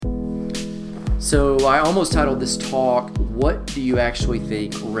So I almost titled this talk, What Do You Actually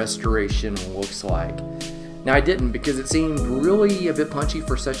Think Restoration Looks Like? Now I didn't because it seemed really a bit punchy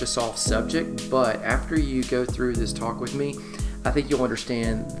for such a soft subject, but after you go through this talk with me, I think you'll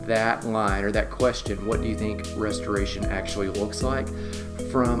understand that line or that question, what do you think restoration actually looks like,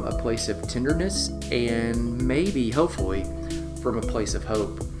 from a place of tenderness and maybe, hopefully, from a place of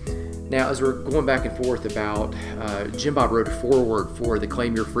hope. Now, as we're going back and forth about, Jim Bob wrote a foreword for the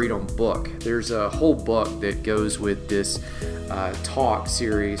Claim Your Freedom book. There's a whole book that goes with this talk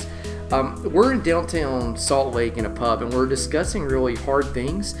series. We're in downtown Salt Lake in a pub, and we're discussing really hard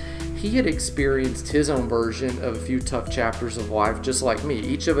things. He had experienced his own version of a few tough chapters of life, just like me.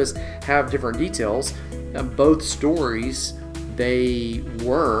 Each of us have different details. Both stories, they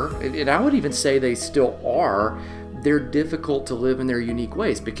were, and I would even say they still are, they're difficult to live in their unique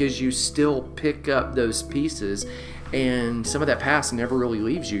ways because you still pick up those pieces and some of that past never really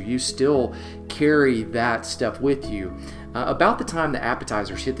leaves you. You still carry that stuff with you. About the time the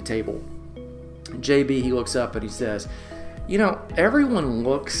appetizers hit the table, JB, he looks up and he says, you know, everyone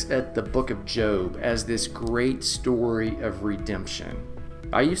looks at the book of Job as this great story of redemption.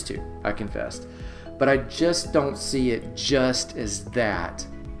 I used to, I confessed. But I just don't see it just as that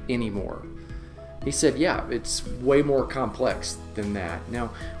anymore. He said, yeah, it's way more complex than that. Now,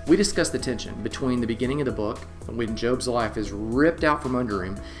 we discussed the tension between the beginning of the book, when Job's life is ripped out from under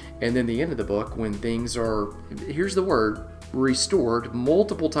him, and then the end of the book, when things are, here's the word, restored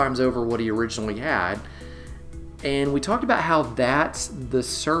multiple times over what he originally had. And we talked about how that's the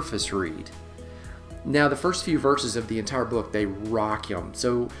surface read. Now, the first few verses of the entire book, they rock him.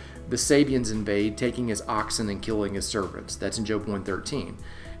 So the Sabians invade, taking his oxen and killing his servants. That's in Job 1:13.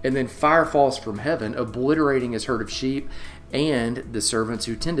 And then fire falls from heaven, obliterating his herd of sheep and the servants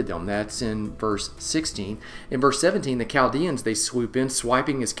who tended them. That's in verse 16. In verse 17, the Chaldeans, they swoop in,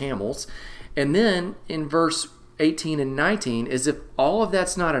 swiping his camels. And then in verse 18 and 19, as if all of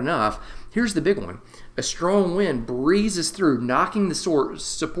that's not enough, here's the big one. A strong wind breezes through, knocking the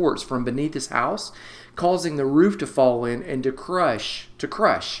supports from beneath his house, causing the roof to fall in and to crush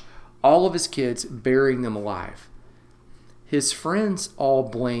all of his kids, burying them alive. His friends all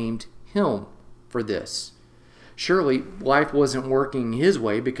blamed him for this. Surely life wasn't working his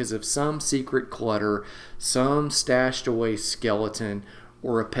way because of some secret clutter, some stashed away skeleton,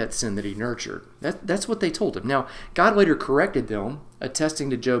 or a pet sin that he nurtured. That's what they told him. Now, God later corrected them, attesting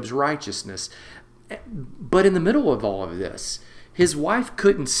to Job's righteousness. But in the middle of all of this, his wife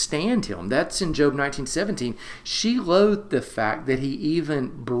couldn't stand him. That's in Job 19:17. She loathed the fact that he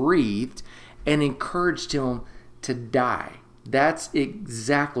even breathed and encouraged him to die. That's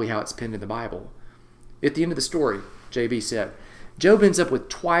exactly how it's penned in the Bible. At the end of the story, JB said, Job ends up with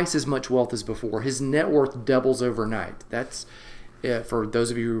twice as much wealth as before. His net worth doubles overnight. That's, for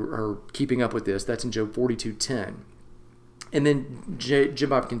those of you who are keeping up with this, that's in Job 42:10. And then Jim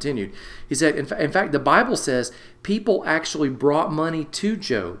Bob continued. He said, in fact, the Bible says people actually brought money to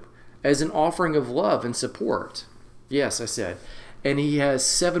Job as an offering of love and support. Yes, I said. And he has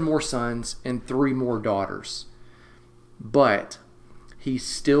 7 more sons and 3 more daughters. But he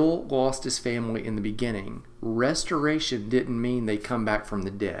still lost his family in the beginning. Restoration didn't mean they come back from the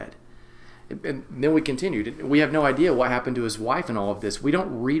dead. And then we continued. We have no idea what happened to his wife in all of this. We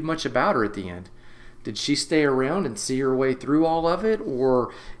don't read much about her at the end. Did she stay around and see her way through all of it?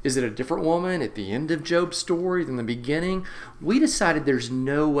 Or is it a different woman at the end of Job's story than the beginning? We decided there's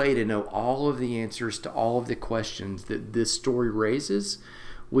no way to know all of the answers to all of the questions that this story raises.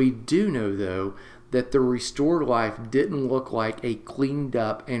 We do know, though, that the restored life didn't look like a cleaned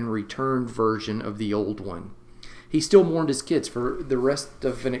up and returned version of the old one. He still mourned his kids for the rest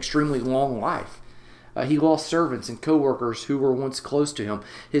of an extremely long life. He lost servants and co-workers who were once close to him.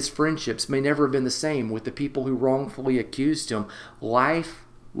 His friendships may never have been the same with the people who wrongfully accused him. Life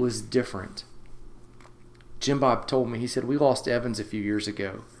was different. Jim Bob told me, he said, we lost Evans a few years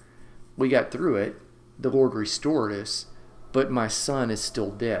ago. We got through it. The Lord restored us, but my son is still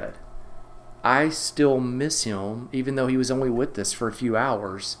dead. I still miss him, even though he was only with us for a few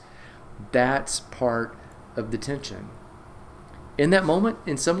hours. That's part of the tension. In that moment,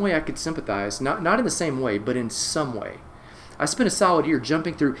 in some way I could sympathize, not in the same way, but in some way. I spent a solid year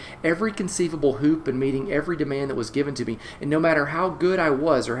jumping through every conceivable hoop and meeting every demand that was given to me, and no matter how good I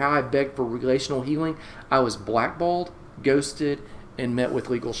was or how I begged for relational healing, I was blackballed, ghosted, and met with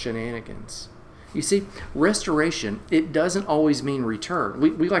legal shenanigans. You see, restoration, it doesn't always mean return.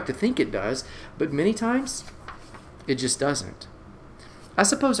 We like to think it does, but many times it just doesn't. I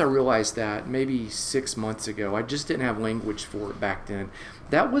suppose I realized that maybe 6 months ago. I just didn't have language for it back then.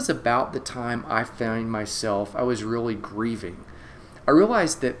 That was about the time I found myself, I was really grieving. I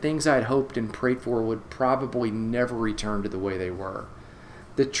realized that things I had hoped and prayed for would probably never return to the way they were.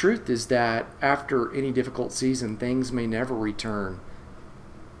 The truth is that after any difficult season, things may never return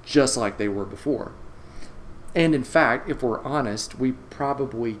just like they were before. And in fact, if we're honest, we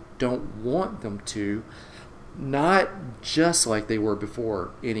probably don't want them to, not just like they were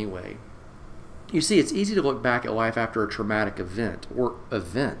before anyway. You see, it's easy to look back at life after a traumatic event, or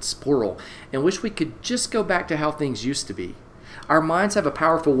events, plural, and wish we could just go back to how things used to be. Our minds have a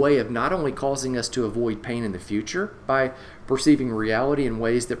powerful way of not only causing us to avoid pain in the future by perceiving reality in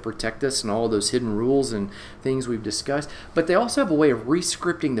ways that protect us and all those hidden rules and things we've discussed, but they also have a way of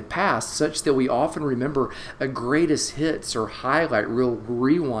re-scripting the past such that we often remember a greatest hits or highlight reel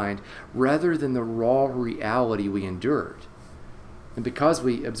rewind rather than the raw reality we endured. And because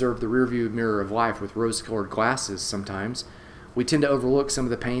we observe the rearview mirror of life with rose-colored glasses sometimes, we tend to overlook some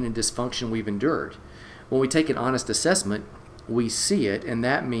of the pain and dysfunction we've endured. When we take an honest assessment, we see it, and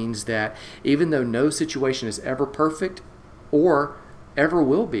that means that even though no situation is ever perfect or ever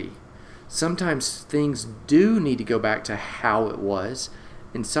will be, sometimes things do need to go back to how it was,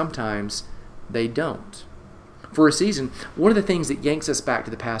 and sometimes they don't. For a season, one of the things that yanks us back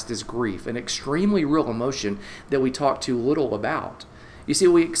to the past is grief, an extremely real emotion that we talk too little about. You see,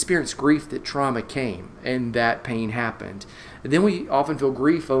 we experience grief that trauma came and that pain happened. And then we often feel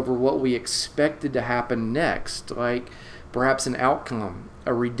grief over what we expected to happen next, like perhaps an outcome,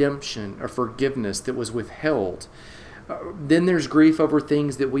 a redemption, a forgiveness that was withheld. Then there's grief over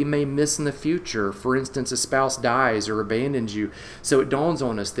things that we may miss in the future. For instance, a spouse dies or abandons you, so it dawns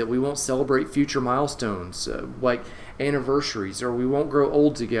on us that we won't celebrate future milestones like anniversaries, or we won't grow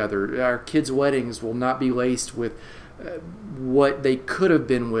old together. Our kids' weddings will not be laced with what they could have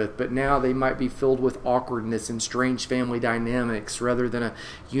been with, but now they might be filled with awkwardness and strange family dynamics rather than a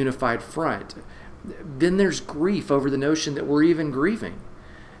unified front. Then there's grief over the notion that we're even grieving,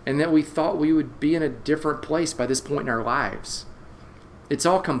 and that we thought we would be in a different place by this point in our lives. It's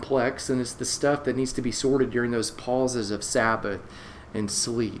all complex, and it's the stuff that needs to be sorted during those pauses of Sabbath and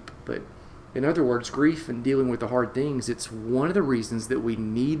sleep. But in other words, grief and dealing with the hard things, it's one of the reasons that we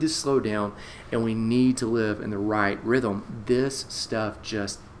need to slow down and we need to live in the right rhythm. This stuff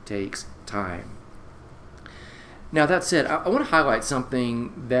just takes time. Now, that said, I want to highlight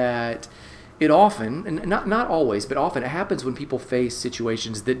something that it often, and not always, but often, it happens when people face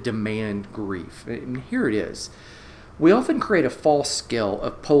situations that demand grief. And here it is. We often create a false scale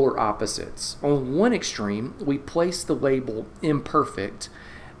of polar opposites. On one extreme, we place the label imperfect,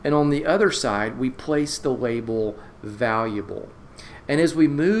 and on the other side, we place the label valuable. And as we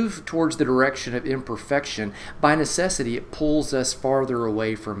move towards the direction of imperfection, by necessity, it pulls us farther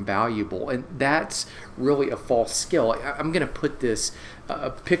away from valuable. And that's really a false scale. I'm going to put this, a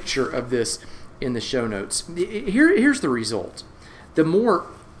picture of this in the show notes. Here's the result. The more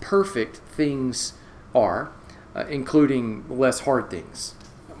perfect things are, including less hard things,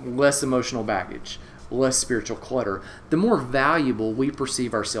 less emotional baggage, less spiritual clutter, the more valuable we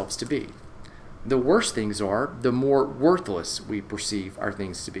perceive ourselves to be. The worse things are, the more worthless we perceive our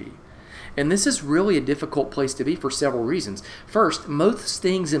things to be. And this is really a difficult place to be for several reasons. First, most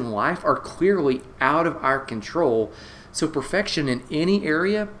things in life are clearly out of our control, so perfection in any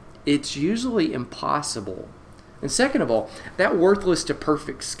area, it's usually impossible. And second of all, that worthless to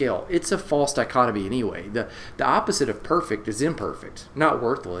perfect scale, it's a false dichotomy anyway. The opposite of perfect is imperfect, not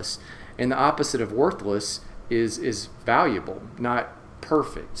worthless. And the opposite of worthless is valuable, not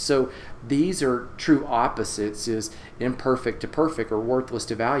perfect. So these are true opposites, is imperfect to perfect or worthless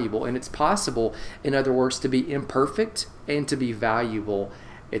to valuable. And it's possible, in other words, to be imperfect and to be valuable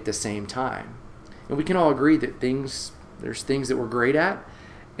at the same time. And we can all agree that there's things that we're great at,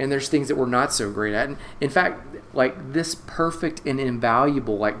 and there's things that we're not so great at. And in fact, like this perfect and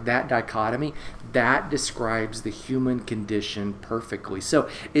invaluable, like that dichotomy, that describes the human condition perfectly. So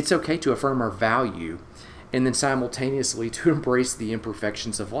it's okay to affirm our value and then simultaneously to embrace the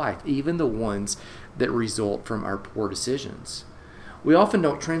imperfections of life, even the ones that result from our poor decisions. We often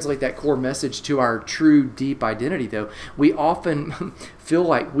don't translate that core message to our true deep identity, though. We often feel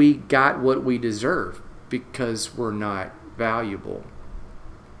like we got what we deserve because we're not valuable.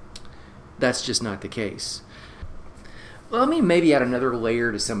 That's just not the case. Let me maybe add another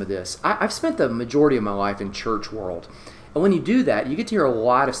layer to some of this. I've spent the majority of my life in church world. And when you do that, you get to hear a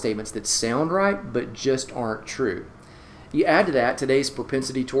lot of statements that sound right, but just aren't true. You add to that today's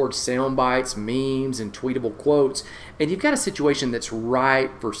propensity towards sound bites, memes, and tweetable quotes, and you've got a situation that's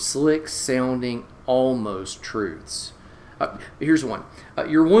ripe for slick-sounding almost truths. Here's one.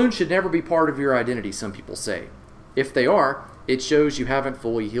 Your wounds should never be part of your identity, some people say. If they are, it shows you haven't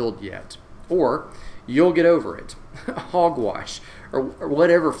fully healed yet. Or, you'll get over it. Hogwash. or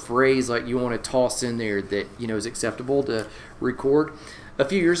whatever phrase like you want to toss in there that is acceptable to record. A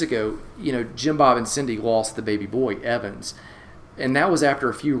few years ago, Jim Bob and Cindy lost the baby boy Evans, and that was after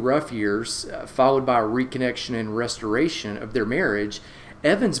a few rough years, followed by a reconnection and restoration of their marriage.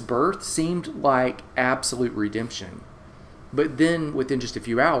 Evan's birth seemed like absolute redemption. But then, within just a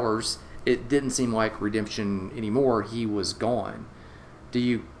few hours, it didn't seem like redemption anymore. He was gone. Do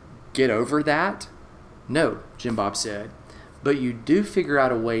you get over that? No, Jim Bob said. But you do figure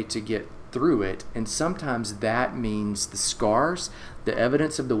out a way to get through it, and sometimes that means the scars, the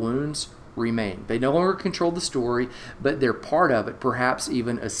evidence of the wounds, remain. They no longer control the story, but they're part of it, perhaps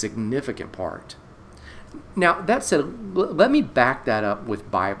even a significant part. Now, that said, let me back that up with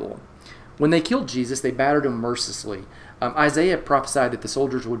Bible. When they killed Jesus, they battered him mercilessly. Isaiah prophesied that the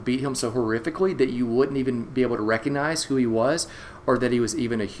soldiers would beat him so horrifically that you wouldn't even be able to recognize who he was or that he was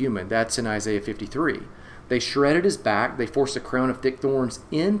even a human. That's in Isaiah 53. They shredded his back. They forced a crown of thick thorns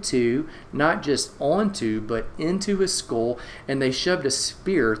into, not just onto, but into his skull, and they shoved a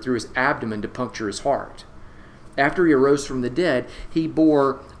spear through his abdomen to puncture his heart. After he arose from the dead, he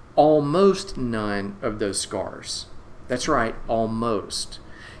bore almost none of those scars. That's right, almost.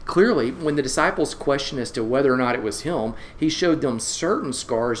 Clearly, when the disciples questioned as to whether or not it was him, he showed them certain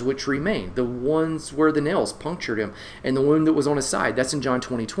scars which remained, the ones where the nails punctured him and the wound that was on his side. That's in John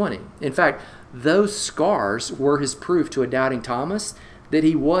 20:20. In fact, those scars were his proof to a doubting Thomas that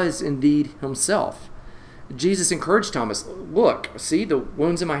he was indeed himself. Jesus encouraged Thomas, look, see the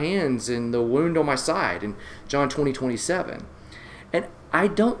wounds in my hands and the wound on my side in John 20:27. And I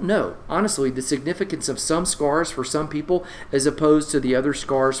don't know, honestly, the significance of some scars for some people as opposed to the other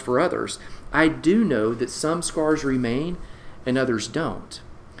scars for others. I do know that some scars remain and others don't.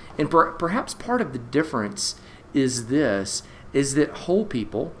 And perhaps part of the difference is that whole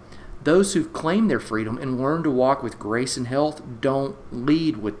people, those who've claimed their freedom and learned to walk with grace and health, don't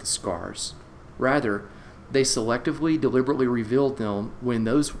lead with the scars. Rather, they selectively, deliberately reveal them when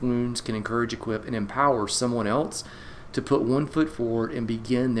those wounds can encourage, equip, and empower someone else to put one foot forward and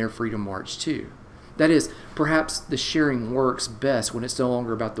begin their freedom march too. That is, perhaps the sharing works best when it's no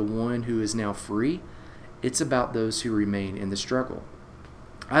longer about the one who is now free. It's about those who remain in the struggle.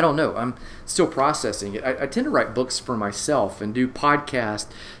 I don't know. I'm still processing it. I tend to write books for myself and do podcast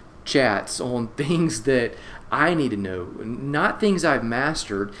chats on things that I need to know, not things I've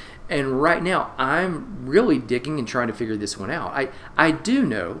mastered. And right now, I'm really digging and trying to figure this one out. I do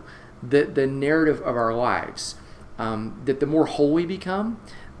know that the narrative of our lives, that the more whole we become,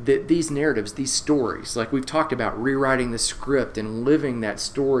 that these narratives, these stories, like we've talked about, rewriting the script and living that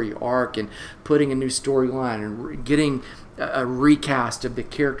story arc and putting a new storyline and getting a recast of the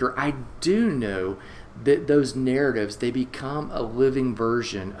character, I do know that those narratives, they become a living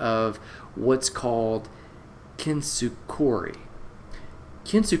version of what's called kintsukuroi.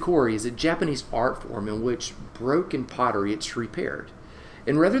 Kintsukuroi is a Japanese art form in which broken pottery is repaired.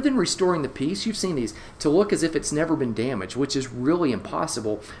 And rather than restoring the piece, you've seen these, to look as if it's never been damaged, which is really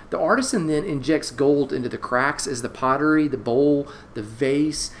impossible, the artisan then injects gold into the cracks as the pottery, the bowl, the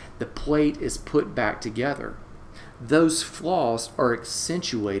vase, the plate is put back together. Those flaws are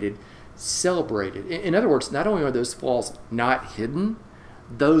accentuated, celebrated. In other words, not only are those flaws not hidden,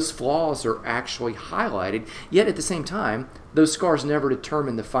 those flaws are actually highlighted, yet at the same time, those scars never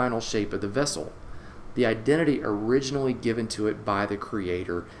determine the final shape of the vessel. The identity originally given to it by the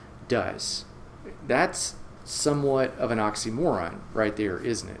Creator does. That's somewhat of an oxymoron right there,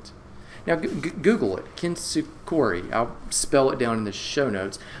 isn't it? Now, Google it, kintsukuroi. I'll spell it down in the show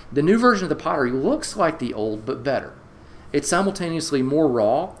notes. The new version of the pottery looks like the old, but better. It's simultaneously more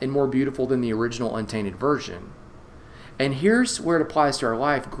raw and more beautiful than the original untainted version. And here's where it applies to our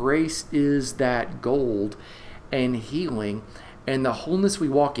life. Grace is that gold and healing and the wholeness we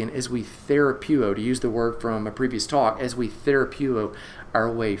walk in as we therapuo, to use the word from a previous talk, as we therapuo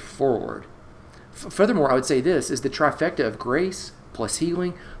our way forward. Furthermore, I would say this is the trifecta of grace plus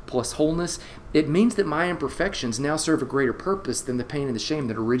healing plus wholeness. It means that my imperfections now serve a greater purpose than the pain and the shame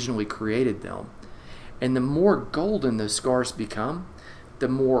that originally created them. And the more golden those scars become, the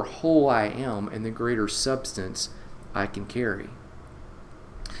more whole I am and the greater substance I can carry.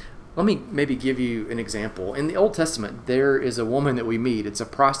 Let me maybe give you an example. In the Old Testament, there is a woman that we meet. It's a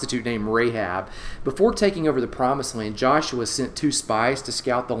prostitute named Rahab. Before taking over the Promised Land, Joshua sent 2 spies to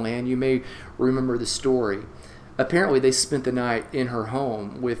scout the land. You may remember the story. Apparently, they spent the night in her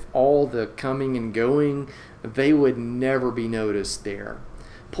home. With all the coming and going, they would never be noticed there.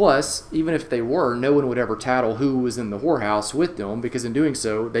 Plus, even if they were, no one would ever tattle who was in the whorehouse with them, because in doing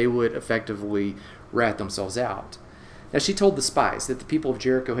so, they would effectively rat themselves out. Now, she told the spies that the people of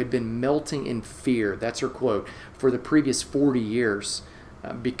Jericho had been melting in fear, that's her quote, for the previous 40 years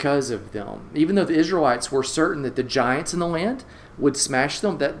because of them. Even though the Israelites were certain that the giants in the land would smash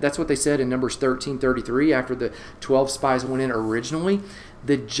them, that's what they said in Numbers 13:33 after the 12 spies went in originally.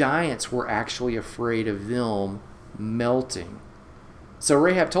 The giants were actually afraid of them melting. So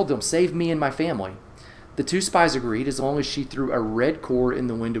Rahab told them, "Save me and my family." The two spies agreed as long as she threw a red cord in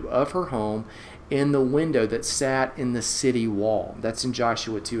the window of her home, in the window that sat in the city wall. That's in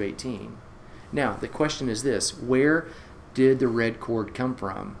Joshua 2:18. Now, the question is this: where did the red cord come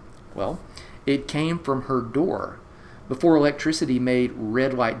from? Well, it came from her door. Before electricity made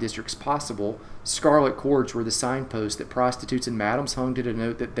red light districts possible, scarlet cords were the signpost that prostitutes and madams hung to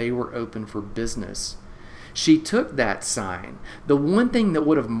denote that they were open for business. She took that sign, the one thing that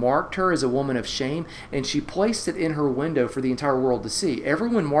would have marked her as a woman of shame, and she placed it in her window for the entire world to see.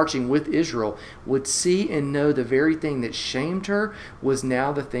 Everyone marching with Israel would see and know the very thing that shamed her was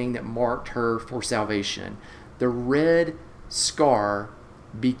now the thing that marked her for salvation. The red scar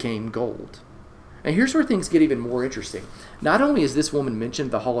became gold. And here's where things get even more interesting. Not only is this woman mentioned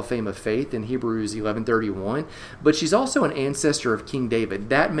in the Hall of Fame of Faith in Hebrews 11:31, but she's also an ancestor of King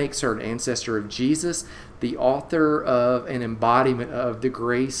David. That makes her an ancestor of Jesus, the author of an embodiment of the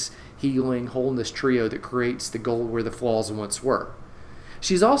grace, healing, wholeness trio that creates the gold where the flaws once were.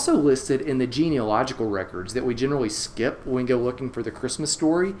 She's also listed in the genealogical records that we generally skip when we go looking for the Christmas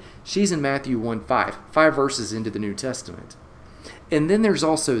story. She's in Matthew 1:5, 5 verses into the New Testament. And then there's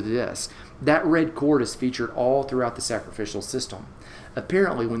also this. That red cord is featured all throughout the sacrificial system.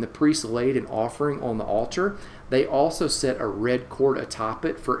 Apparently, when the priests laid an offering on the altar, they also set a red cord atop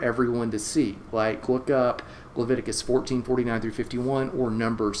it for everyone to see. Like, look up Leviticus 14:49 through 51 or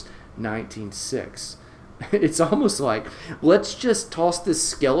Numbers 19:6. It's almost like, let's just toss this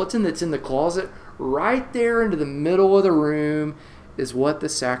skeleton that's in the closet right there into the middle of the room, is what the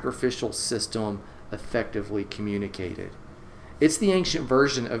sacrificial system effectively communicated. It's the ancient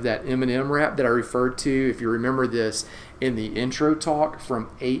version of that Eminem rap that I referred to, if you remember this, in the intro talk from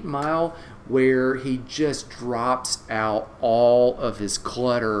 8 Mile, where he just drops out all of his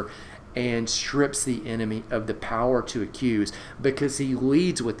clutter and strips the enemy of the power to accuse, because he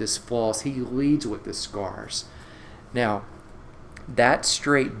leads with his flaws, he leads with the scars. Now, that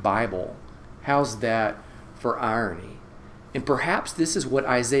straight Bible, how's that for irony? And perhaps this is what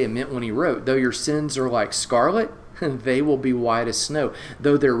Isaiah meant when he wrote, "Though your sins are like scarlet, they will be white as snow.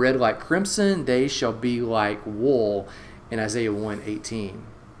 Though they're red like crimson, they shall be like wool," in Isaiah 1:18.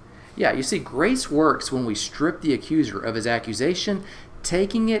 Yeah, you see, grace works when we strip the accuser of his accusation,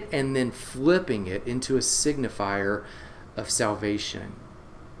 taking it and then flipping it into a signifier of salvation.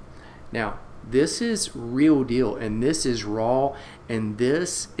 Now, this is real deal, and this is raw, and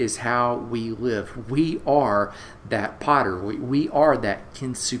this is how we live. We are that potter. We are that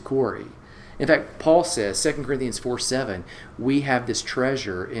kintsukuroi. In fact, Paul says, 2 Corinthians 4:7, we have this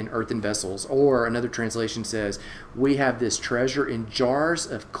treasure in earthen vessels. Or another translation says, we have this treasure in jars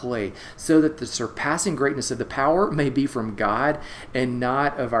of clay, so that the surpassing greatness of the power may be from God and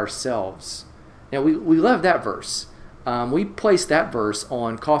not of ourselves. Now, we love that verse. We place that verse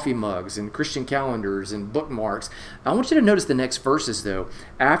on coffee mugs and Christian calendars and bookmarks. I want you to notice the next verses, though,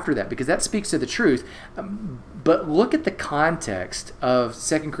 after that, because that speaks to the truth. But look at the context of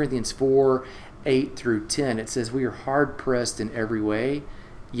 2 Corinthians 4:8 through 10. It says, we are hard-pressed in every way,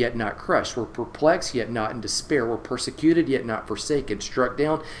 yet not crushed. We're perplexed, yet not in despair. We're persecuted, yet not forsaken. Struck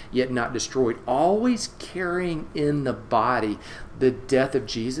down, yet not destroyed. Always carrying in the body the death of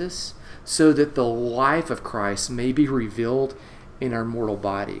Jesus, so that the life of Christ may be revealed in our mortal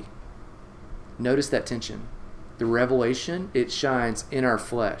body. Notice that tension. The revelation, it shines in our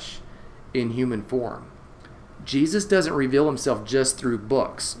flesh, in human form. Jesus doesn't reveal himself just through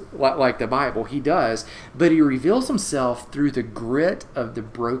books, like the Bible. He does, but he reveals himself through the grit of the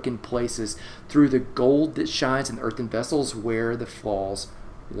broken places, through the gold that shines in earthen vessels where the flaws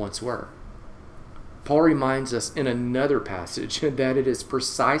once were. Paul reminds us in another passage that it is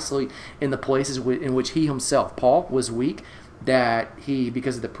precisely in the places in which he himself, Paul, was weak, that he,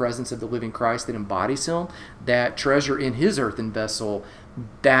 because of the presence of the living Christ that embodies him, that treasure in his earthen vessel,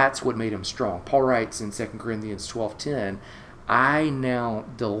 that's what made him strong. Paul writes in 2 Corinthians 12:10, I now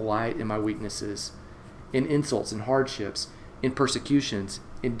delight in my weaknesses, in insults and hardships, in persecutions,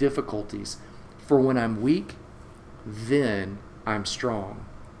 in difficulties. For when I'm weak, then I'm strong.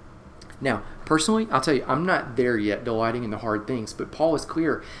 Now, personally, I'll tell you, I'm not there yet, delighting in the hard things, but Paul is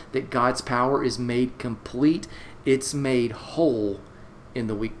clear that God's power is made complete. It's made whole in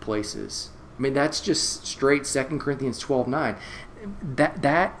the weak places. I mean, that's just straight 2 Corinthians 12:9.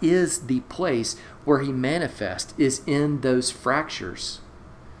 that is the place where he manifests, is in those fractures.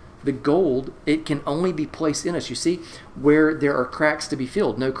 The gold, it can only be placed in us. You see, where there are cracks to be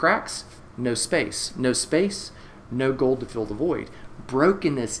filled. No cracks, no space. No space, no gold to fill the void.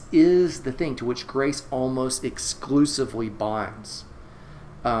 Brokenness is the thing to which grace almost exclusively binds.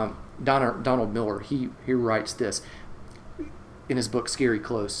 Donald Miller, he writes this in his book, Scary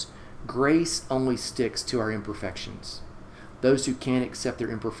Close. Grace only sticks to our imperfections. Those who can't accept their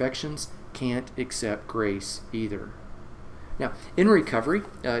imperfections can't accept grace either. Now, in recovery,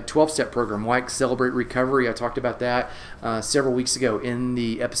 12-step program, like Celebrate Recovery, I talked about that several weeks ago in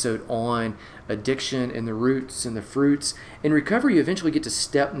the episode on addiction and the roots and the fruits. In recovery, you eventually get to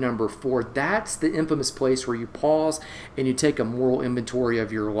step number 4. That's the infamous place where you pause and you take a moral inventory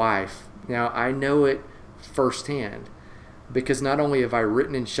of your life. Now, I know it firsthand because not only have I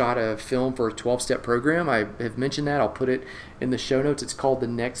written and shot a film for a 12-step program, I have mentioned that. I'll put it in the show notes. It's called The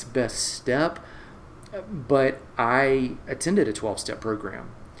Next Best Step. But I attended a 12-step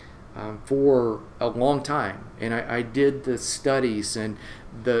program for a long time, and I did the studies and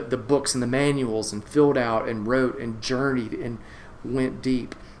the books and the manuals and filled out and wrote and journeyed and went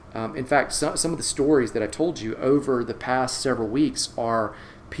deep. In fact, some of the stories that I've told you over the past several weeks are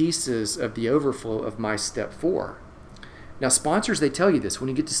pieces of the overflow of my step 4. Now, sponsors, they tell you this. When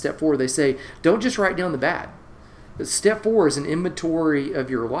you get to step 4, they say, don't just write down the bad. Step 4 is an inventory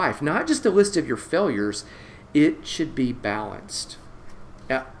of your life, not just a list of your failures. It should be balanced.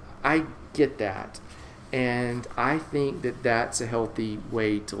 Now, I get that, and I think that that's a healthy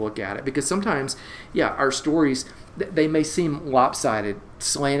way to look at it, because sometimes, our stories, they may seem lopsided,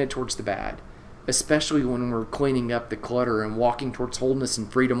 slanted towards the bad, especially when we're cleaning up the clutter and walking towards wholeness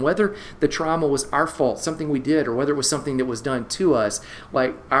and freedom, whether the trauma was our fault, something we did, or whether it was something that was done to us.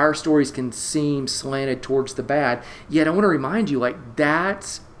 Like, our stories can seem slanted towards the bad, yet I want to remind you,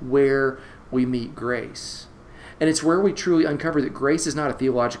 that's where we meet grace. And it's where we truly uncover that grace is not a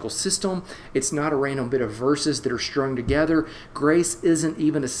theological system. It's not a random bit of verses that are strung together. Grace isn't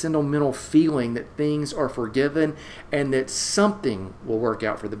even a sentimental feeling that things are forgiven and that something will work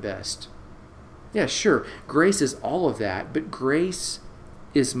out for the best. Yeah, sure, grace is all of that, but grace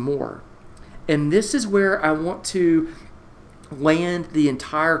is more. And this is where I want to land the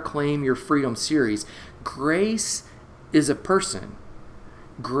entire Claim Your Freedom series. Grace is a person.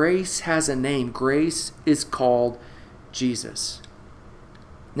 Grace has a name. Grace is called Jesus.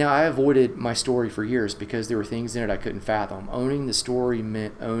 Now, I avoided my story for years because there were things in it I couldn't fathom. Owning the story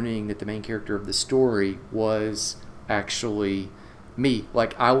meant owning that the main character of the story was actually me.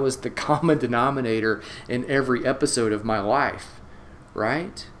 Like, I was the common denominator in every episode of my life,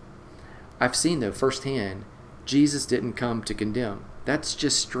 right? I've seen, though, firsthand, Jesus didn't come to condemn. That's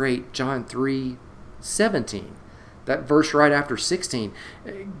just straight John 3:17. That verse right after 16.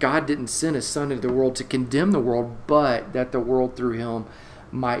 God didn't send his son into the world to condemn the world, but that the world through him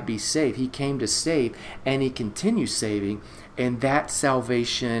might be saved. He came to save, and he continues saving, and that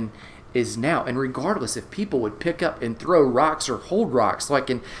salvation is now. And regardless if people would pick up and throw rocks or hold rocks,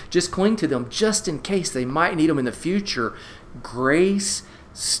 and just cling to them just in case they might need them in the future, grace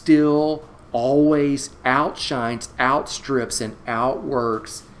still always outshines, outstrips, and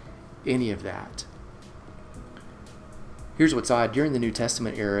outworks any of that. Here's what's odd. During the New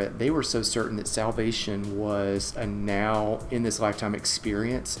Testament era, they were so certain that salvation was a now, in this lifetime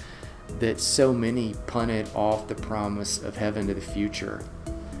experience, that so many punted off the promise of heaven to the future.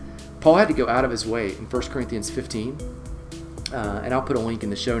 Paul had to go out of his way in 1 Corinthians 15, and I'll put a link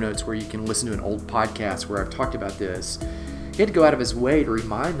in the show notes where you can listen to an old podcast where I've talked about this. He had to go out of his way to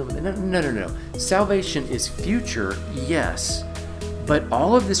remind them, no. Salvation is future, yes, but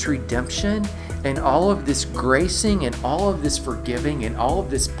all of this redemption and all of this gracing and all of this forgiving and all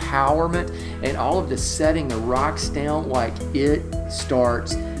of this empowerment and all of this setting the rocks down, it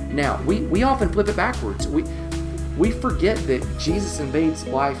starts now. We often flip it backwards. We forget that Jesus invades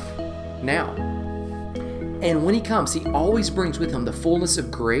life now. And when he comes, he always brings with him the fullness of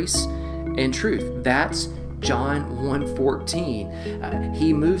grace and truth. That's John 1:14.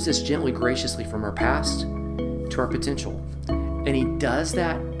 He moves us gently, graciously from our past to our potential. And he does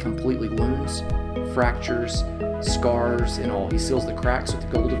that completely. Wounds, fractures, scars, and all. He seals the cracks with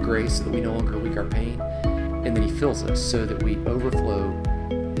the gold of grace so that we no longer leak our pain. And then he fills us so that we overflow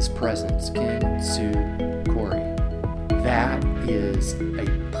his presence. Ken, Sue, Corey. That is a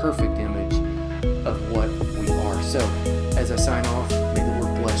perfect image of what we are. So, as I sign off, may the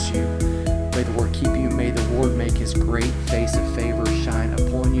Lord bless you. May the Lord keep you. May the Lord make his great face of favor shine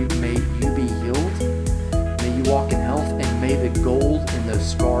upon you. May you be healed. May you walk in health, and may the gold in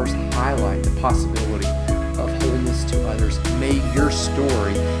those scars highlight the possibility of wholeness to others. others. May your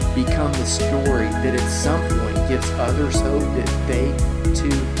story become the story that at some point gives others hope that they too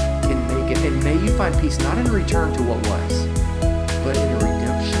can make it. And may you find peace not in return to what was, but in